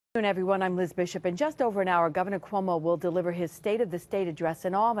Good afternoon, everyone. I'm Liz Bishop. In just over an hour, Governor Cuomo will deliver his State of the State address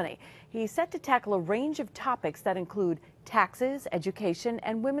in Albany. He's set to tackle a range of topics that include taxes, education,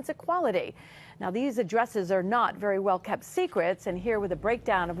 and women's equality. Now, these addresses are not very well kept secrets, and here with a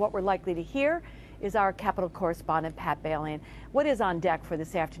breakdown of what we're likely to hear is our Capitol correspondent, Pat Bailey. What is on deck for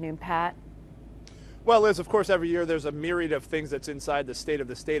this afternoon, Pat? Well, Liz, of course, every year there's a myriad of things that's inside the State of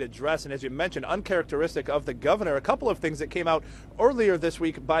the State address. And as you mentioned, uncharacteristic of the governor, a couple of things that came out earlier this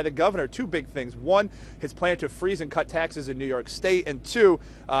week by the governor. Two big things. One, his plan to freeze and cut taxes in New York State. And two,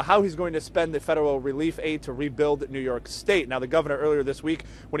 how he's going to spend the federal relief aid to rebuild New York State. Now, the governor earlier this week,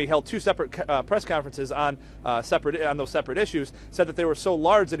 when he held two separate press conferences on those separate issues, said that they were so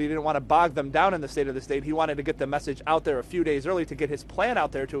large that he didn't want to bog them down in the State of the State. He wanted to get the message out there a few days early to get his plan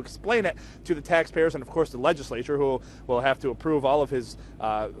out there to explain it to the taxpayers and, of course, the legislature, who will have to approve all of his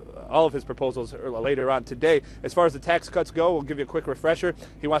proposals later on today. As far as the tax cuts go, we'll give you a quick refresher.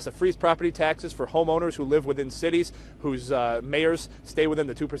 He wants to freeze property taxes for homeowners who live within cities whose mayors stay within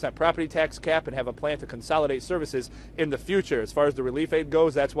the 2% property tax cap, and have a plan to consolidate services in the future. As far as the relief aid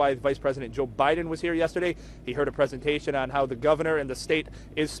goes, that's why Vice President Joe Biden was here yesterday. He heard a presentation on how the governor and the state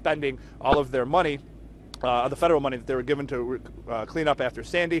is spending all of their money. The federal money that they were given to clean up after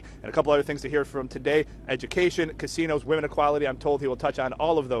Sandy, and a couple other things to hear from today: education, casinos, women equality. I'm told he will touch on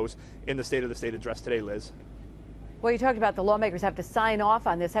all of those in the State of the State address today, Liz. Well, you talked about the lawmakers have to sign off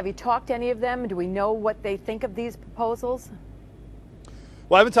on this. Have you talked to any of them? Do we know what they think of these proposals?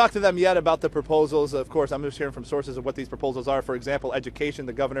 Well, I haven't talked to them yet about the proposals. Of course, I'm just hearing from sources of what these proposals are. For example, education.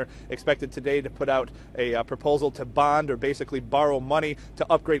 The governor expected today to put out a proposal to bond or basically borrow money to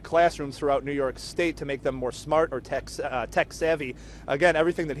upgrade classrooms throughout New York State to make them more smart or tech savvy. Again,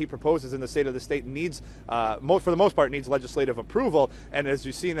 everything that he proposes in the State of the State needs, for the most part, needs legislative approval. And as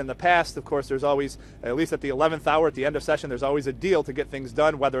you've seen in the past, of course, there's always, at least at the 11th hour, at the end of session, there's always a deal to get things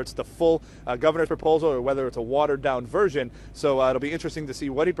done, whether it's the full governor's proposal or whether it's a watered-down version. So it'll be interesting to see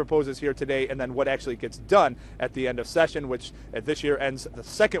what he proposes here today, and then what actually gets done at the end of session, which this year ends the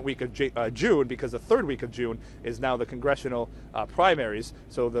second week of June, because the third week of June is now the congressional primaries.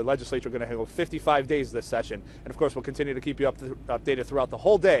 So the legislature are going to have 55 days this session. And of course, we'll continue to keep you updated throughout the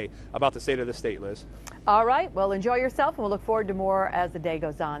whole day about the State of the State, Liz. All right. Well, enjoy yourself, and we'll look forward to more as the day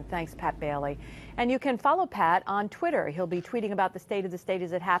goes on. Thanks, Pat Bailey. And you can follow Pat on Twitter. He'll be tweeting about the State of the State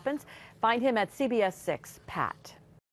as it happens. Find him at CBS6 Pat.